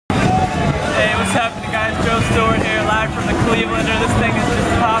Hey, what's happening, guys? Joe Stewart here, live from the Clevelander. This thing is just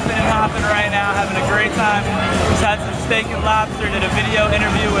popping and hopping right now, having a great time. Just had some steak and lobster, did a video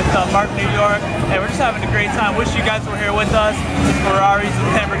interview with Mark, New York, and we're just having a great time. Wish you guys were here with us. The Ferraris and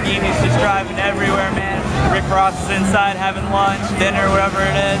Lamborghinis just driving everywhere, man. Rick Ross is inside having lunch, dinner, whatever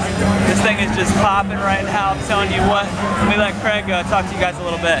it is. This thing is just popping right now. I'm telling you what. Let me let Craig talk to you guys a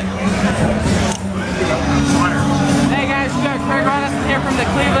little bit. Hey guys, we got Craig Ronaldson here from the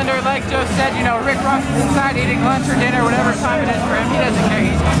Clevelander. Like Joe said, you know, Rick Ross is inside eating lunch or dinner, whatever time it is for him. He doesn't care.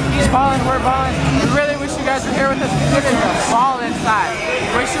 He's balling, we're balling. We really wish you guys were here with us. It is a ball inside.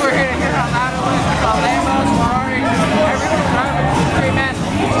 Wish you were here to hear how loud it was. We saw Lambos, Ferraris, everything driving. It's great, man.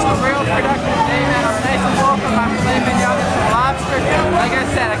 It's just a real productive day, man. We're nice and welcome. I'm filet mignon and some lobster. Like I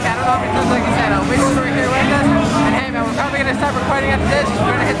said, I don't know if it does, like I said, I wish you were here with us. And hey, man, we're probably going to stop recording after this.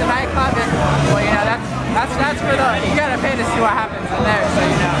 We're going to hit the nightclub. And, well, you know, that's for the, you gotta pay to see what happens in there, so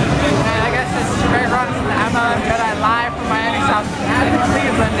you know. And I guess this is Craig Ronaldson, the MLM Jedi, live from Miami, South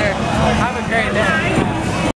Clevelander.